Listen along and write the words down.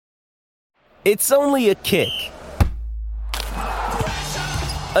It's only a kick,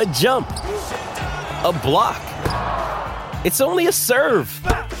 a jump, a block. It's only a serve.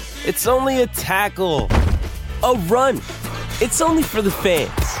 It's only a tackle, a run. It's only for the fans.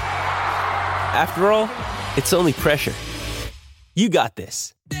 After all, it's only pressure. You got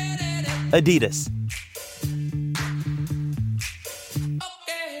this. Adidas.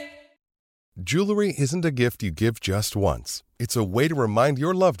 Jewelry isn't a gift you give just once. It's a way to remind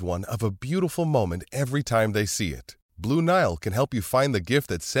your loved one of a beautiful moment every time they see it. Blue Nile can help you find the gift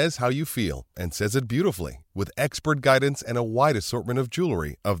that says how you feel and says it beautifully, with expert guidance and a wide assortment of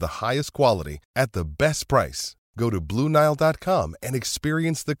jewelry of the highest quality at the best price. Go to BlueNile.com and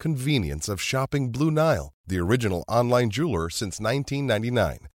experience the convenience of shopping Blue Nile, the original online jeweler since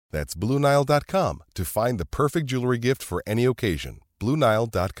 1999. That's BlueNile.com to find the perfect jewelry gift for any occasion.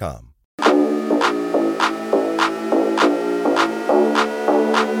 BlueNile.com.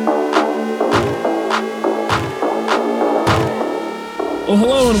 Well,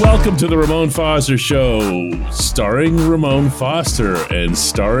 hello and welcome to the Ramon Foster Show, starring Ramon Foster and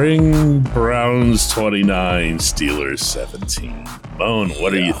starring Browns 29, Steelers 17. Ramon,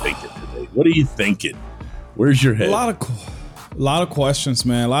 what are you thinking today? What are you thinking? Where's your head? A lot of questions,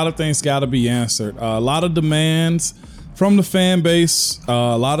 man. A lot of things got to be answered. A lot of demands from the fan base,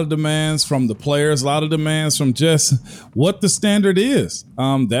 a lot of demands from the players, a lot of demands from just what the standard is.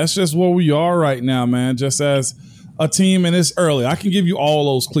 That's just where we are right now, man. Just as a team, and it's early. I can give you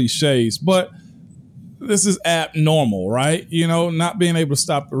all those cliches, but this is abnormal, right? You know, not being able to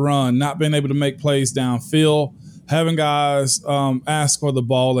stop the run, not being able to make plays downfield, having guys ask for the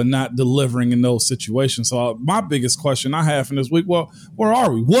ball and not delivering in those situations. So my biggest question I have in this week, well, where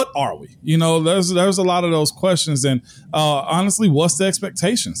are we? What are we? You know, there's a lot of those questions, and honestly, what's the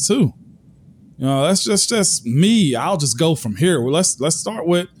expectations too? You know, that's just me. I'll just go from here. Well, let's start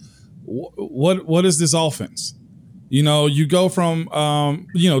with what is this offense? You know, you go from,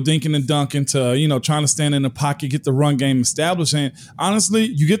 dinking and dunking to, trying to stand in the pocket, get the run game established. And honestly,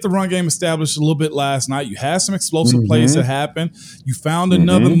 you get the run game established a little bit last night. You had some explosive plays that happened. You found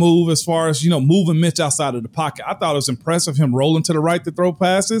another move as far as, moving Mitch outside of the pocket. I thought it was impressive him rolling to the right to throw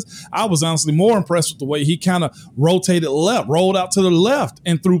passes. I was honestly more impressed with the way he kind of rotated left, rolled out to the left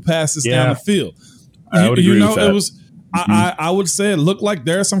and threw passes down the field. I would agree with that. It was. I would say it looked like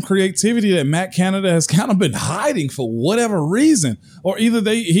there's some creativity that Matt Canada has kind of been hiding for whatever reason, or either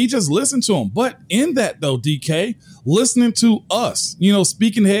he just listened to him. But in that though, DK, listening to us,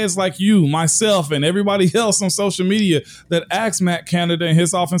 speaking heads like you, myself, and everybody else on social media that asked Matt Canada and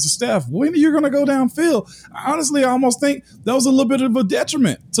his offensive staff, when are you going to go downfield? Honestly, I almost think that was a little bit of a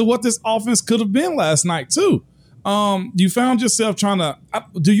detriment to what this offense could have been last night too. You found yourself trying to,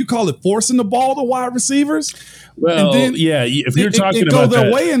 do you call it forcing the ball to wide receivers? Well, yeah, if you're talking about that, go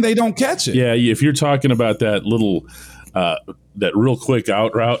their way and they don't catch it. Yeah, if you're talking about that little, that real quick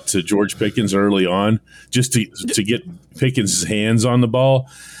out route to George Pickens early on, just to get Pickens' hands on the ball,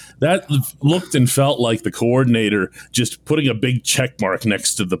 that looked and felt like the coordinator just putting a big check mark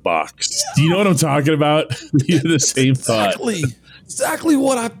next to the box. Do you know what I'm talking about? The same thought. Exactly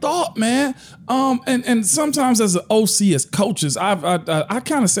what I thought, man. And sometimes as an OC, as coaches, I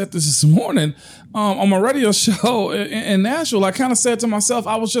kind of said this morning on my radio show in Nashville. I kind of said to myself,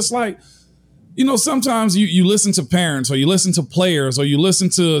 I was just like, sometimes you listen to parents or you listen to players or you listen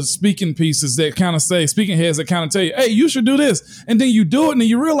to speaking pieces that kind of say, speaking heads that kind of tell you, hey, you should do this. And then you do it and then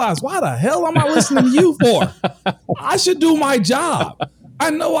you realize, why the hell am I listening to you for? I should do my job. I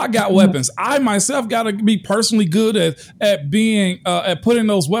know I got weapons. I myself got to be personally good at being at putting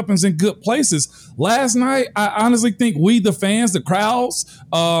those weapons in good places. Last night, I honestly think we, the fans, the crowds,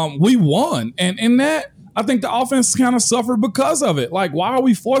 we won. And in that, I think the offense kind of suffered because of it. Like, why are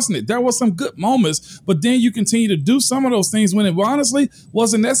we forcing it? There was some good moments, but then you continue to do some of those things when it honestly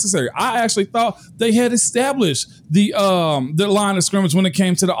wasn't necessary. I actually thought they had established the line of scrimmage when it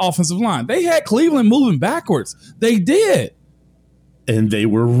came to the offensive line. They had Cleveland moving backwards. They did. And they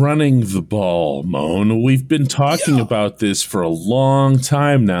were running the ball, Moan. We've been talking about this for a long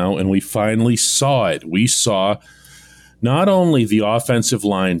time now, and we finally saw it. We saw not only the offensive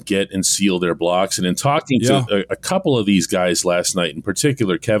line get and seal their blocks, and in talking to a couple of these guys last night, in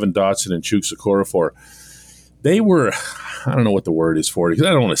particular Kevin Dotson and Chuks Okorafor, they were, I don't know what the word is for it, because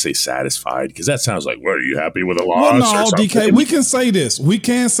I don't want to say satisfied, because that sounds like, well, are you happy with a loss? Well, no, DK, we can say this. We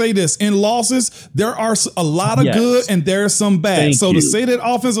can say this. In losses, there are a lot of good and there's some bad. To say that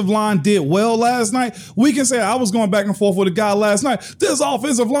offensive line did well last night, we can say, I was going back and forth with a guy last night. This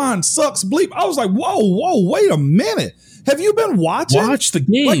offensive line sucks bleep. I was like, whoa, wait a minute. Have you been watching? Watch the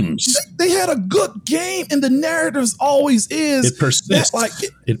games. Like, they had a good game, and the narratives always is it persists.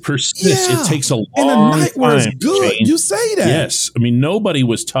 It persists. Yeah. It takes a long and the night time. where it's good. You say that. Yes. I mean, nobody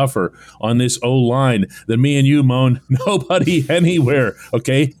was tougher on this O-line than me and you, Moan. Nobody anywhere.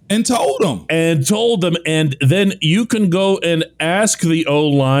 Okay. And told them. And then you can go and ask the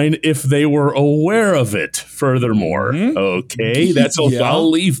O-line if they were aware of it furthermore. Okay. I'll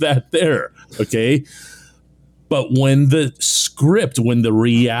leave that there. Okay. But when the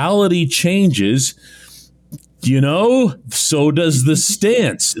reality changes, so does the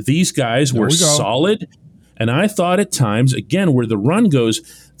stance. These guys were solid. And I thought at times, again, where the run goes,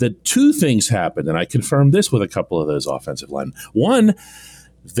 that two things happened. And I confirmed this with a couple of those offensive linemen. One,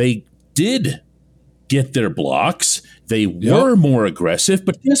 they did get their blocks. They were more aggressive.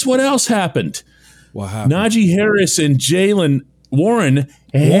 But guess what else happened? What happened? Najee Harris and Jaylen Warren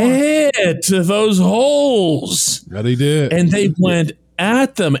hit those holes. Yeah, they did. And they went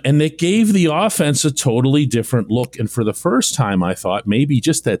at them, and they gave the offense a totally different look. And for the first time, I thought maybe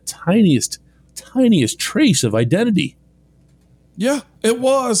just that tiniest trace of identity. Yeah, it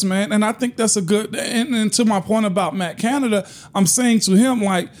was, man. And I think that's a good, and to my point about Matt Canada, I'm saying to him,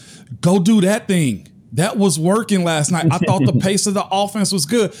 like, go do that thing. That was working last night. I thought the pace of the offense was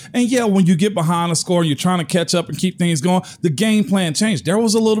good. And yeah, when you get behind a score and you're trying to catch up and keep things going, the game plan changed. There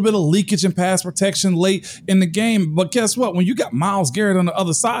was a little bit of leakage in pass protection late in the game. But guess what? When you got Myles Garrett on the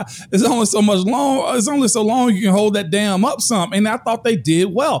other side, it's only so long you can hold that damn up some. And I thought they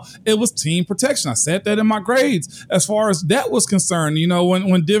did well. It was team protection. I said that in my grades as far as that was concerned.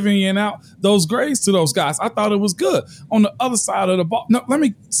 When divvying out those grades to those guys, I thought it was good. On the other side of the ball, no, let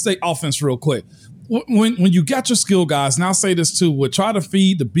me say offense real quick. When you got your skill guys, and I'll say this too, would try to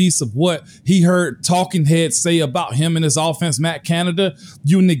feed the beast of what he heard talking heads say about him and his offense, Matt Canada,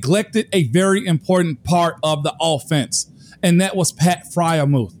 you neglected a very important part of the offense, and that was Pat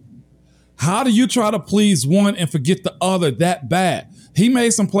Freiermuth. How do you try to please one and forget the other that bad? He made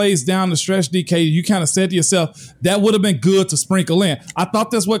some plays down the stretch, DK. You kind of said to yourself, that would have been good to sprinkle in. I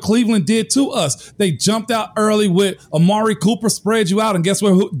thought that's what Cleveland did to us. They jumped out early with Amari Cooper, spread you out, and guess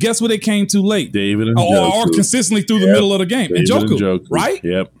where they came too late? David and or consistently through the middle of the game. David and Njoku, right?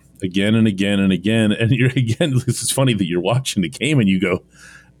 Yep. Again and again and again. And this is funny that you're watching the game and you go,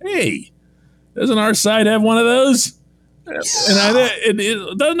 hey, doesn't our side have one of those? Yeah.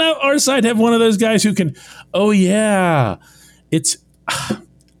 And doesn't our side have one of those guys who can,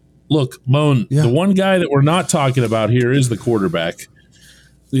 look, Moan, the one guy that we're not talking about here is the quarterback.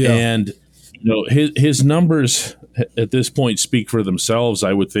 Yeah. And his numbers at this point speak for themselves,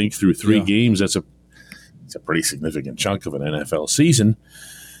 I would think, through 3 games. That's a pretty significant chunk of an NFL season.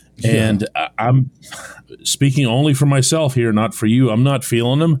 Yeah. And I'm speaking only for myself here, not for you. I'm not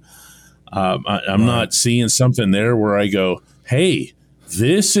feeling him. I'm not seeing something there where I go, hey,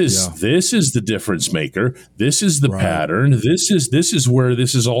 this is the difference maker. This is the pattern. This is where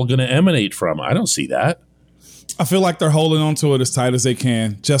this is all going to emanate from. I don't see that. I feel like they're holding on to it as tight as they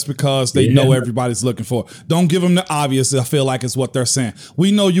can just because they know everybody's looking for it. Don't give them the obvious. I feel like it's what they're saying.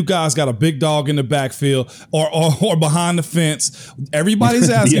 We know you guys got a big dog in the backfield or behind the fence. Everybody's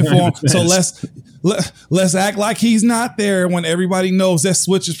asking for him. So let's act like he's not there when everybody knows that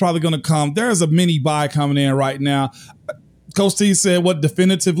switch is probably going to come. There's a mini buy coming in right now. Coach T said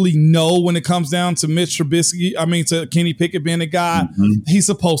definitively no when it comes down to Mitch Trubisky. I mean, to Kenny Pickett being the guy. He's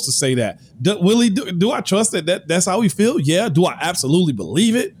supposed to say that. Do I trust that's how we feel? Yeah. Do I absolutely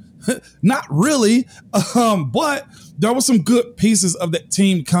believe it? Not really. But there were some good pieces of that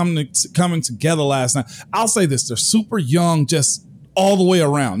team coming together last night. I'll say this. They're super young, just all the way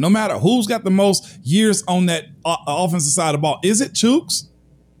around. No matter who's got the most years on that offensive side of the ball. Is it Chooks?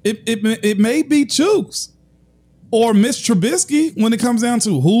 It may be Chooks. Or Mitch Trubisky when it comes down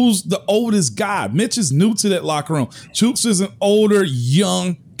to who's the oldest guy. Mitch is new to that locker room. Chooks is an older,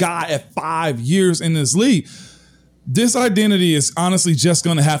 young guy at 5 years in this league. This identity is honestly just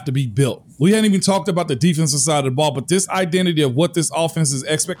going to have to be built. We hadn't even talked about the defensive side of the ball, but this identity of what this offense's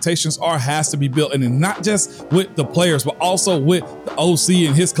expectations are has to be built. And not just with the players, but also with the OC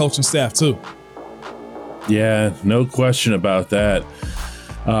and his coaching staff too. Yeah, no question about that.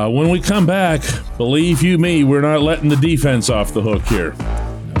 When we come back, believe you me, we're not letting the defense off the hook here.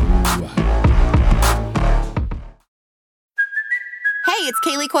 Hey, it's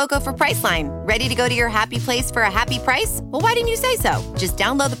Kaylee Cuoco for Priceline. Ready to go to your happy place for a happy price? Well, why didn't you say so? Just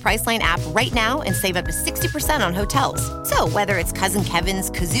download the Priceline app right now and save up to 60% on hotels. So whether it's Cousin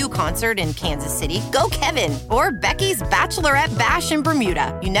Kevin's Kazoo Concert in Kansas City, go Kevin, or Becky's Bachelorette Bash in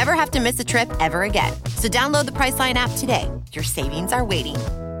Bermuda, you never have to miss a trip ever again. So download the Priceline app today. Your savings are waiting.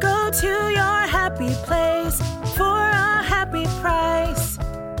 Go to your happy place for a happy price.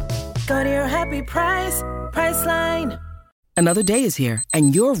 Go to your happy price, Priceline. Another day is here,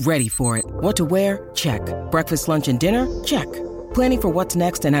 and you're ready for it. What to wear? Check. Breakfast, lunch, and dinner? Check. Planning for what's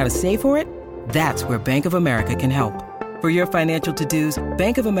next and how to save for it? That's where Bank of America can help. For your financial to-dos,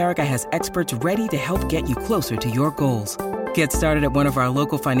 Bank of America has experts ready to help get you closer to your goals. Get started at one of our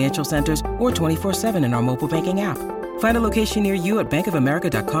local financial centers or 24/7 in our mobile banking app. Find a location near you at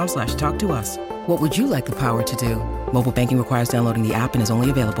bankofamerica.com/talktous. What would you like the power to do? Mobile banking requires downloading the app and is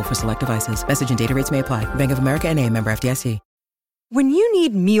only available for select devices. Message and data rates may apply. Bank of America NA, member FDIC. When you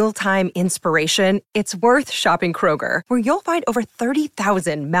need mealtime inspiration, it's worth shopping Kroger, where you'll find over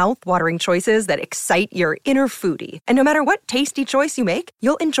 30,000 mouth-watering choices that excite your inner foodie. And no matter what tasty choice you make,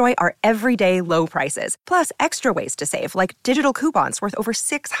 you'll enjoy our everyday low prices, plus extra ways to save, like digital coupons worth over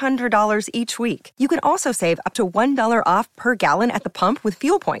 $600 each week. You can also save up to $1 off per gallon at the pump with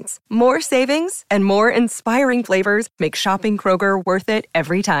fuel points. More savings and more inspiring flavors make shopping Kroger worth it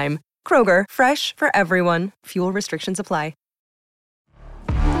every time. Kroger, fresh for everyone. Fuel restrictions apply.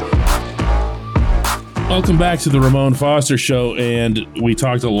 Welcome back to the Ramon Foster Show, and we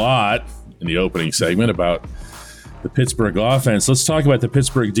talked a lot in the opening segment about the Pittsburgh offense. Let's talk about the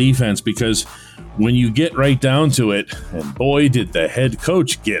Pittsburgh defense, because when you get right down to it, and boy did the head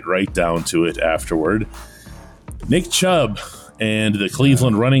coach get right down to it afterward, Nick Chubb and the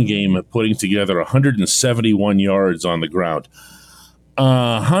Cleveland running game putting together 171 yards on the ground.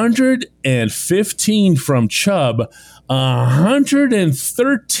 115 from Chubb,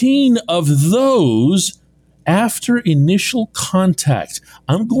 113 of those after initial contact.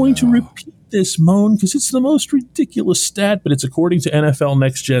 I'm going to repeat this, Moan, because it's the most ridiculous stat, but it's according to NFL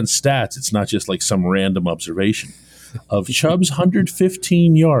Next Gen Stats. It's not just like some random observation. Of Chubb's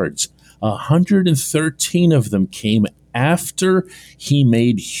 115 yards, 113 of them came after he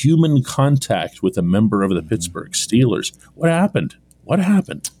made human contact with a member of the Pittsburgh Steelers. What happened?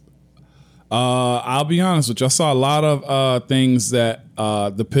 I'll be honest with you. I saw a lot of things that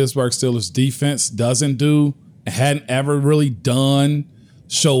the Pittsburgh Steelers defense doesn't do, hadn't ever really done,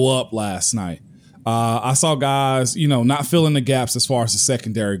 show up last night. I saw guys, not filling the gaps as far as the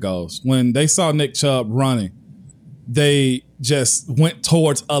secondary goes. When they saw Nick Chubb running, they just went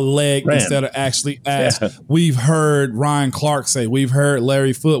towards a leg instead of actually as we've heard Ryan Clark say, we've heard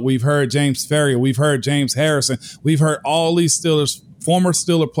Larry Foote, we've heard James Ferrier, we've heard James Harrison, we've heard all these former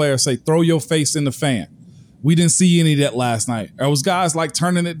Steeler players say, throw your face in the fan. We didn't see any of that last night. There was guys like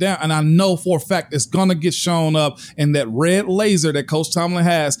turning it down, and I know for a fact it's going to get shown up in that red laser that Coach Tomlin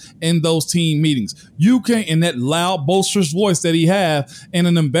has in those team meetings. You can't, in that loud, boisterous voice that he have, in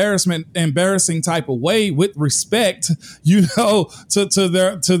an embarrassing type of way, with respect,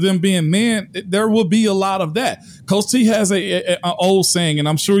 to them being men, there will be a lot of that. Coach T has an old saying, and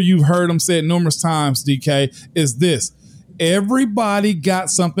I'm sure you've heard him say it numerous times, DK, is this: everybody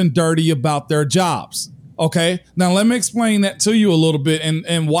got something dirty about their jobs. Okay, now let me explain that to you a little bit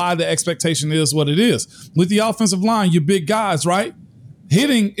and why the expectation is what it is. With the offensive line, you big guys, right?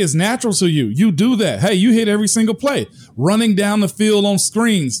 Hitting is natural to you. You do that. Hey, you hit every single play. Running down the field on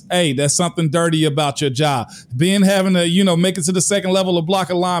screens, hey, that's something dirty about your job. Having to, make it to the second level of block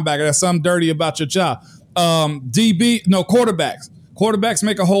a linebacker, that's something dirty about your job. Quarterbacks. Quarterbacks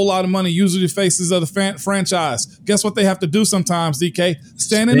make a whole lot of money, usually faces of the franchise. Guess what they have to do sometimes, DK?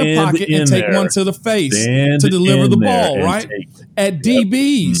 Stand in the pocket and take one to the face to deliver the ball, right? At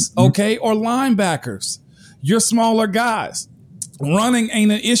DBs, okay, or linebackers. You're smaller guys. Running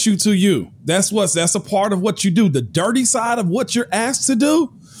ain't an issue to you. That's a part of what you do. The dirty side of what you're asked to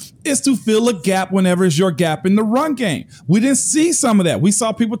do is to fill a gap whenever it's your gap in the run game. We didn't see some of that. We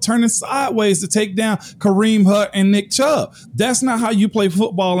saw people turning sideways to take down Kareem Hunt and Nick Chubb. That's not how you play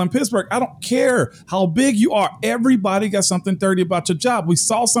football in Pittsburgh. I don't care how big you are. Everybody got something dirty about your job. We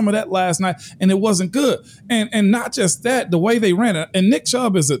saw some of that last night, and it wasn't good. And not just that, the way they ran it. And Nick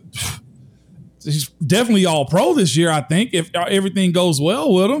Chubb he's definitely all pro this year, I think, if everything goes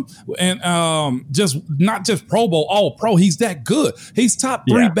well with him. And not just Pro Bowl, all pro. He's that good. He's top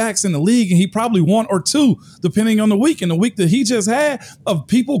 3 backs in the league, and he probably 1 or 2, depending on the week. And the week that he just had of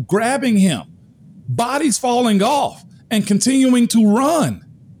people grabbing him, bodies falling off, and continuing to run.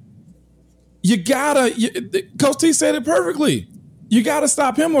 Coach T said it perfectly. You got to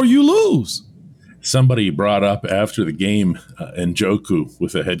stop him or you lose. Somebody brought up after the game Njoku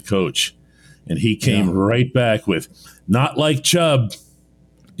with the head coach. And he came right back with, not like Chubb.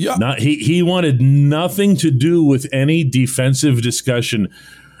 Yeah. He wanted nothing to do with any defensive discussion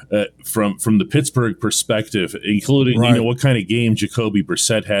from the Pittsburgh perspective, including what kind of game Jacoby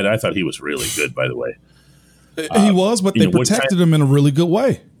Brissett had. I thought he was really good, by the way. He was, but they protected him in a really good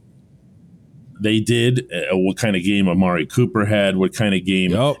way. they did, what kind of game Amari Cooper had, what kind of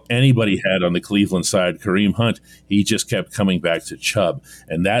game anybody had on the Cleveland side. Kareem Hunt, he just kept coming back to Chubb.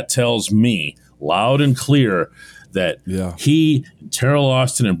 And that tells me loud and clear that he, Terrell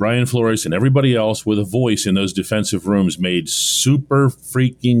Austin, and Brian Flores, and everybody else with a voice in those defensive rooms made super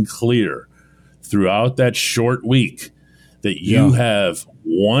freaking clear throughout that short week that you have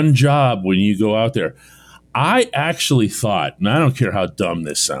one job when you go out there. I actually thought, and I don't care how dumb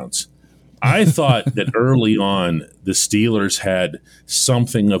this sounds, I thought that early on the Steelers had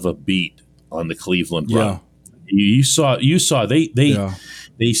something of a beat on the Cleveland run. You saw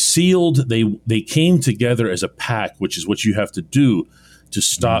they sealed, they came together as a pack, which is what you have to do to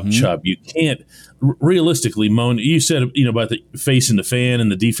stop Chubb. You can't realistically, Moan, you said about the facing the fan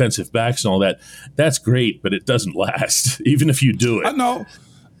and the defensive backs and all that. That's great, but it doesn't last even if you do it. I know.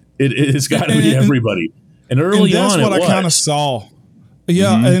 It's got to be everybody. And early that's on, what I kind of saw.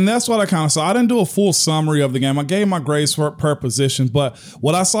 Yeah, and that's what I kind of saw. I didn't do a full summary of the game. I gave my grades per position, but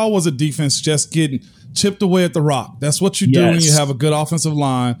what I saw was a defense just getting chipped away at the rock. That's what you do when you have a good offensive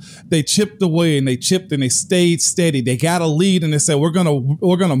line. They chipped away and they chipped and they stayed steady. They got a lead and they said, we're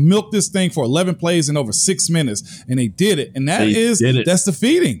gonna milk this thing for 11 plays in over 6 minutes, and they did it. And that's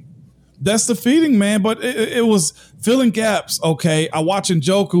defeating. That's defeating, man. But it was filling gaps. Okay, I watch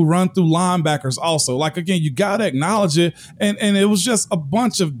Njoku run through linebackers also. Like, again, you got to acknowledge it. And it was just a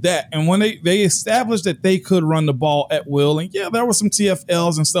bunch of that. And when they established that they could run the ball at will, and there were some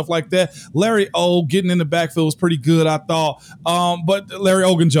TFLs and stuff like that. Larry O getting in the backfield was pretty good, I thought. But Larry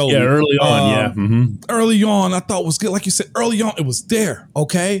Ogunjobi. Yeah, early on, Early on, I thought was good. Like you said, early on, it was there,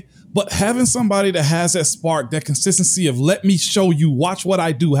 okay? But having somebody that has that spark, that consistency of let me show you, watch what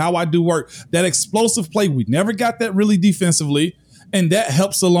I do, how I do work, that explosive play, we never got that really defensively, and that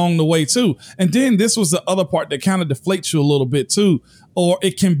helps along the way too. And then this was the other part that kind of deflates you a little bit too, or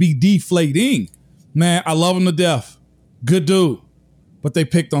it can be deflating. Man, I love him to death. Good dude. But they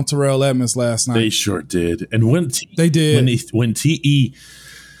picked on Terrell Edmonds last night. They sure did. And when TE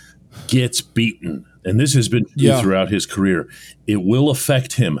gets beaten, and this has been throughout his career, it will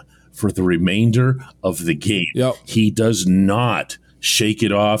affect him for the remainder of the game. He does not shake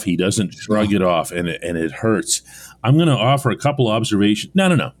it off. He doesn't shrug it off, and it hurts. I'm going to offer a couple observations.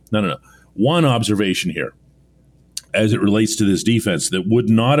 No. One observation here as it relates to this defense that would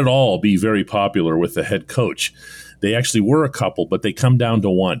not at all be very popular with the head coach. They actually were a couple, but they come down to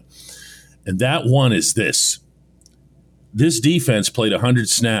one. And that one is this. This defense played 100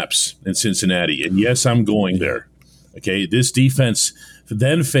 snaps in Cincinnati, and yes, I'm going there. Okay, this defense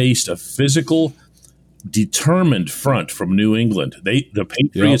then faced a physical, determined front from New England. The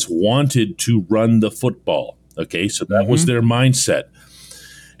Patriots wanted to run the football. Okay, so that was their mindset.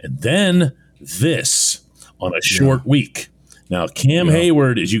 And then this on a short week. Now, Cam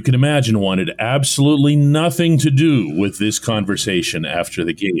Hayward, as you can imagine, wanted absolutely nothing to do with this conversation after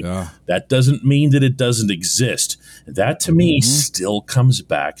the game. That doesn't mean that it doesn't exist. That, to me, still comes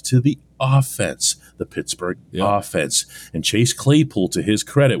back to the offense, the Pittsburgh offense. And Chase Claypool, to his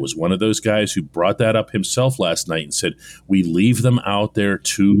credit, was one of those guys who brought that up himself last night and said, we leave them out there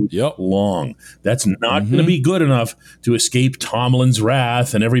too long. That's not going to be good enough to escape Tomlin's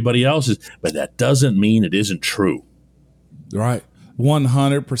wrath and everybody else's, but that doesn't mean it isn't true. Right.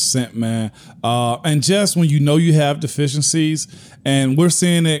 100%, man. And just when you have deficiencies, and we're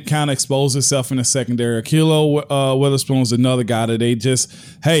seeing it kind of expose itself in the secondary. Ahkello Witherspoon was another guy that they just,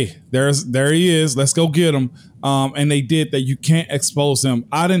 hey, there he is. Let's go get him. And they did that. You can't expose him.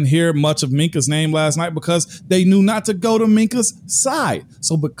 I didn't hear much of Minka's name last night because they knew not to go to Minka's side.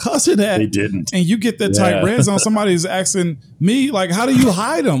 So because of that, they didn't. And you get that tight red zone. Somebody's asking me, like, how do you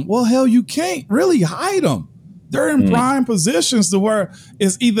hide him? Well, hell, you can't really hide him. They're in prime positions to where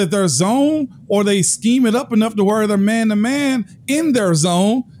it's either their zone or they scheme it up enough to where they're man-to-man in their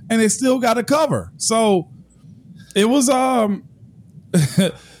zone and they still got to cover. So it was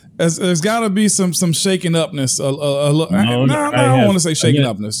there's got to be some shaking upness. I don't want to say shaking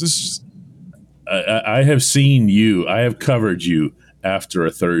upness. It's just, I have seen you. I have covered you after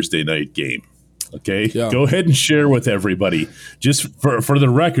a Thursday night game. Okay, go ahead and share with everybody. Just for the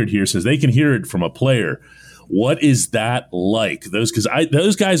record here, so they can hear it from a player. What is that like? Those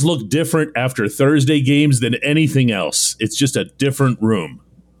guys look different after Thursday games than anything else. It's just a different room.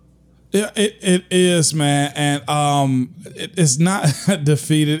 Yeah, it is, man. And it's not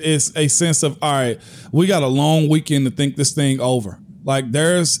defeated. It's a sense of, all right, we got a long weekend to think this thing over. Like,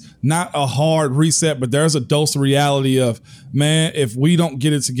 there's not a hard reset, but there's a dose of reality of, man, if we don't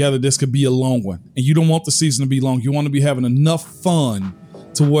get it together, this could be a long one. And you don't want the season to be long. You want to be having enough fun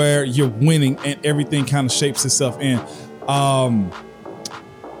to where you're winning and everything kind of shapes itself in.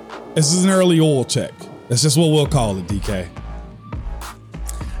 This is an early oil check. That's just what we'll call it, DK.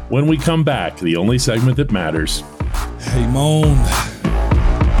 When we come back, the only segment that matters. Hey, Moan.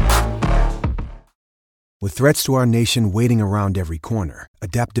 With threats to our nation waiting around every corner,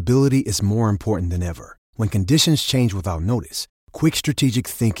 adaptability is more important than ever. When conditions change without notice, quick strategic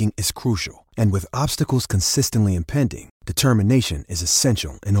thinking is crucial. And with obstacles consistently impending, determination is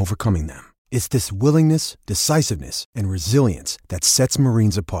essential in overcoming them. It's this willingness, decisiveness, and resilience that sets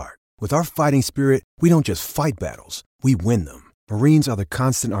Marines apart. With our fighting spirit, we don't just fight battles, we win them. Marines are the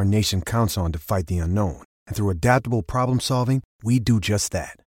constant our nation counts on to fight the unknown. And through adaptable problem solving, we do just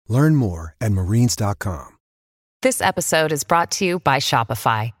that. Learn more at marines.com. This episode is brought to you by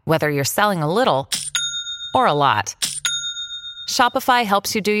Shopify. Whether you're selling a little or a lot, Shopify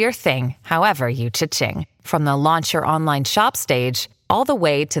helps you do your thing, however you cha-ching. From the launch your online shop stage, all the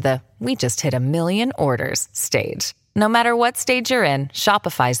way to the we just hit 1 million orders stage. No matter what stage you're in,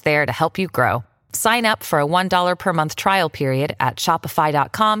 Shopify's there to help you grow. Sign up for a $1 per month trial period at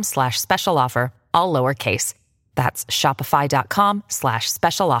shopify.com/special offer, all lowercase. That's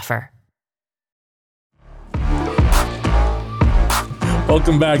shopify.com/special offer.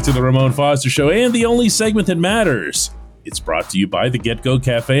 Welcome back to the Ramon Foster Show and the only segment that matters. It's brought to you by the Get Go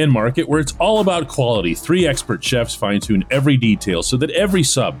Cafe and Market, where it's all about quality. 3 expert chefs fine-tune every detail so that every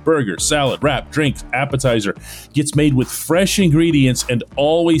sub, burger, salad, wrap, drink, appetizer gets made with fresh ingredients and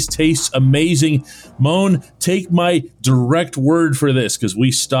always tastes amazing. Moan, take my direct word for this, because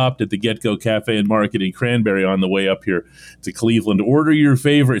we stopped at the Get Go Cafe and Market in Cranberry on the way up here to Cleveland. Order your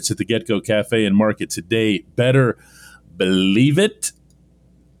favorites at the Get Go Cafe and Market today. Better believe it.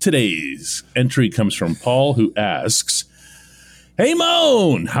 Today's entry comes from Paul, who asks, "Hey,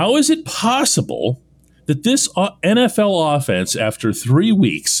 Moan, how is it possible that this NFL offense, after 3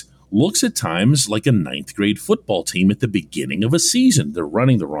 weeks, looks at times like a 9th grade football team at the beginning of a season? They're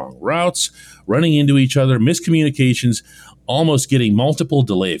running the wrong routes, running into each other, miscommunications, almost getting multiple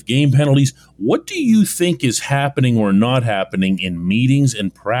delay of game penalties. What do you think is happening or not happening in meetings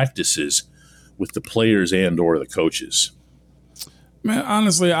and practices with the players and or the coaches?" Man,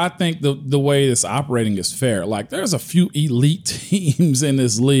 honestly, I think the way it's operating is fair. Like, there's a few elite teams in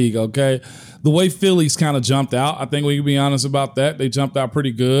this league, okay? The way Philly's kind of jumped out, I think we can be honest about that. They jumped out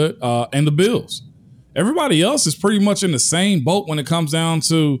pretty good. And the Bills. Everybody else is pretty much in the same boat when it comes down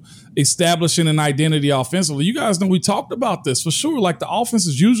to establishing an identity offensively. You guys know we talked about this for sure. Like, the offense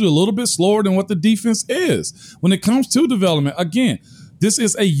is usually a little bit slower than what the defense is when it comes to development. Again, this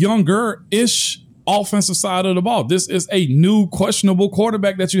is a younger-ish offensive side of the ball. This is a new questionable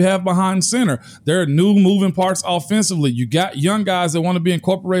quarterback that you have behind center. There are new moving parts offensively. You got young guys that want to be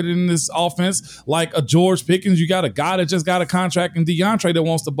incorporated in this offense, like a George Pickens. You got a guy that just got a contract in DeAndre that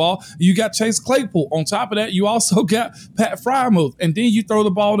wants the ball. You got Chase Claypool. On top of that, you also got Pat Freiermuth. And then you throw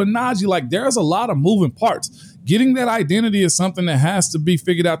the ball to Najee. Like, there's a lot of moving parts. Getting that identity is something that has to be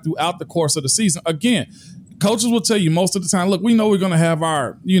figured out throughout the course of the season. Again, coaches will tell you most of the time, look, we know we're going to have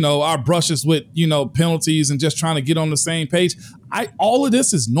our brushes with, penalties and just trying to get on the same page. All of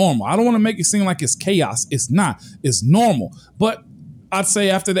this is normal. I don't want to make it seem like it's chaos. It's not. It's normal. But I'd say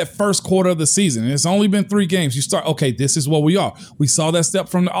after that first quarter of the season, and it's only been 3 games, you start, okay, this is what we are. We saw that step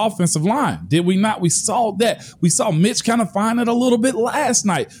from the offensive line. Did we not? We saw that. We saw Mitch kind of find it a little bit last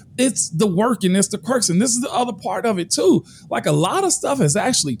night. It's the work and it's the quirks. And this is the other part of it too. Like, a lot of stuff has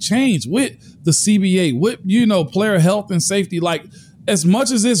actually changed with the CBA, with, player health and safety. Like, as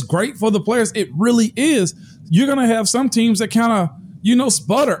much as it's great for the players, it really is. You're going to have some teams that kind of,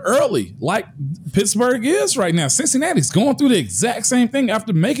 sputter early, like Pittsburgh is right now. Cincinnati's going through the exact same thing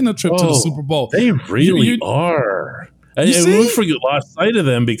after making a trip to the Super Bowl. They really are. And we lost sight of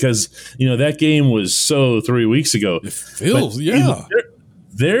them because, that game was 3 weeks ago. It feels, yeah.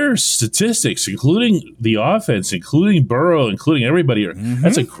 Their statistics, including the offense, including Burrow, including everybody,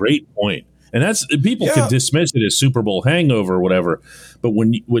 that's a great point. And that's, people can dismiss it as Super Bowl hangover or whatever. But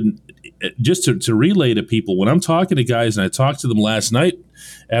when just to relay to people, when I'm talking to guys, and I talked to them last night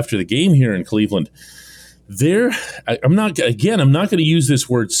after the game here in Cleveland, I'm not going to use this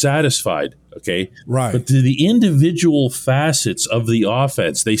word satisfied, okay? Right. But to the individual facets of the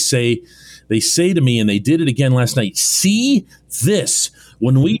offense, they say to me, and they did it again last night, see this.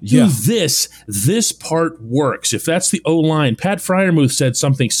 When we do this part works. If that's the O-line, Pat Freiermuth said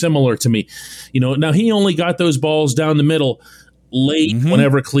something similar to me. Now he only got those balls down the middle late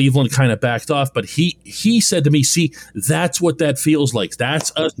whenever Cleveland kind of backed off. But he said to me, see, that's what that feels like.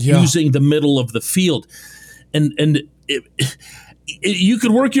 That's us using the middle of the field. And you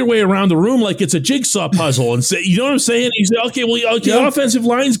could work your way around the room like it's a jigsaw puzzle and say, you know what I'm saying? You say, okay, offensive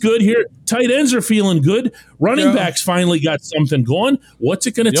line's good here. Tight ends are feeling good. Running backs finally got something going. What's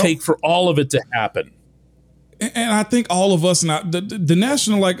it going to take for all of it to happen? And I think all of us now, the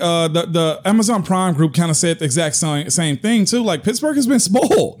national, like the Amazon Prime group kind of said the exact same thing too. Like Pittsburgh has been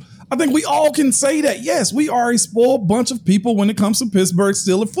spoiled. I think we all can say that. Yes, we are a spoiled bunch of people when it comes to Pittsburgh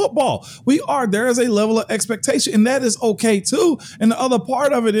Steelers football. We are. There is a level of expectation, and that is okay too. And the other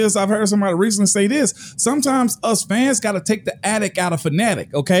part of it is, I've heard somebody recently say this. Sometimes us fans got to take the addict out of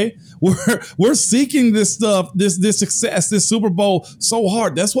fanatic. Okay, we're seeking this stuff, this success, this Super Bowl so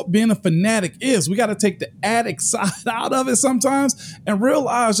hard. That's what being a fanatic is. We got to take the addict side out of it sometimes and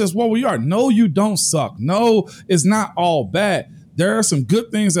realize just what we are. No, you don't suck. No, it's not all bad. There are some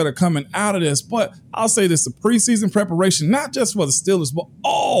good things that are coming out of this, but I'll say this, the preseason preparation, not just for the Steelers, but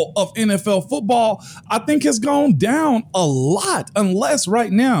all of NFL football, I think has gone down a lot, unless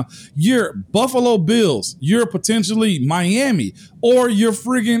right now you're Buffalo Bills, you're potentially Miami, or you're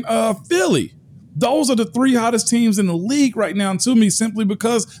friggin' Philly. Those are the three hottest teams in the league right now to me, simply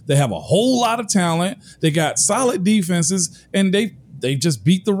because they have a whole lot of talent, they got solid defenses, and they just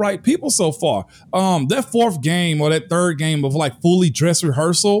beat the right people so far. That fourth game or that third game of like fully dress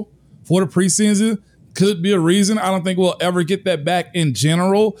rehearsal for the preseason could be a reason. I don't think we'll ever get that back in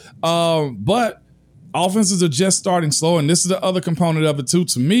general. But offenses are just starting slow. And this is the other component of it too.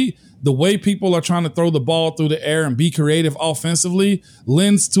 To me, the way people are trying to throw the ball through the air and be creative offensively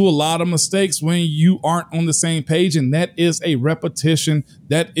lends to a lot of mistakes when you aren't on the same page. And that is a repetition.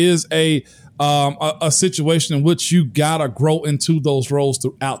 That is a situation in which you gotta grow into those roles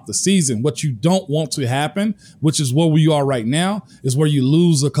throughout the season. What you don't want to happen, which is where we are right now, is where you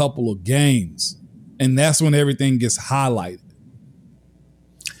lose a couple of games. And that's when everything gets highlighted.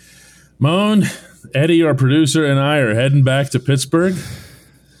 Moan, Eddie, our producer, and I are heading back to Pittsburgh,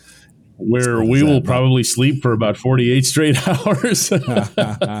 where we will probably sleep for about 48 straight hours upon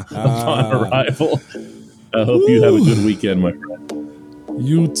arrival. I hope you have a good weekend, my friend.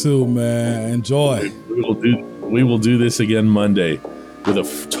 You too, man. Enjoy. We will do this again Monday with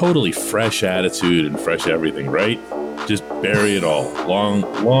a totally fresh attitude and fresh everything, right? Just bury it all.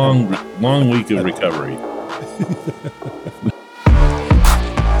 Long week of recovery.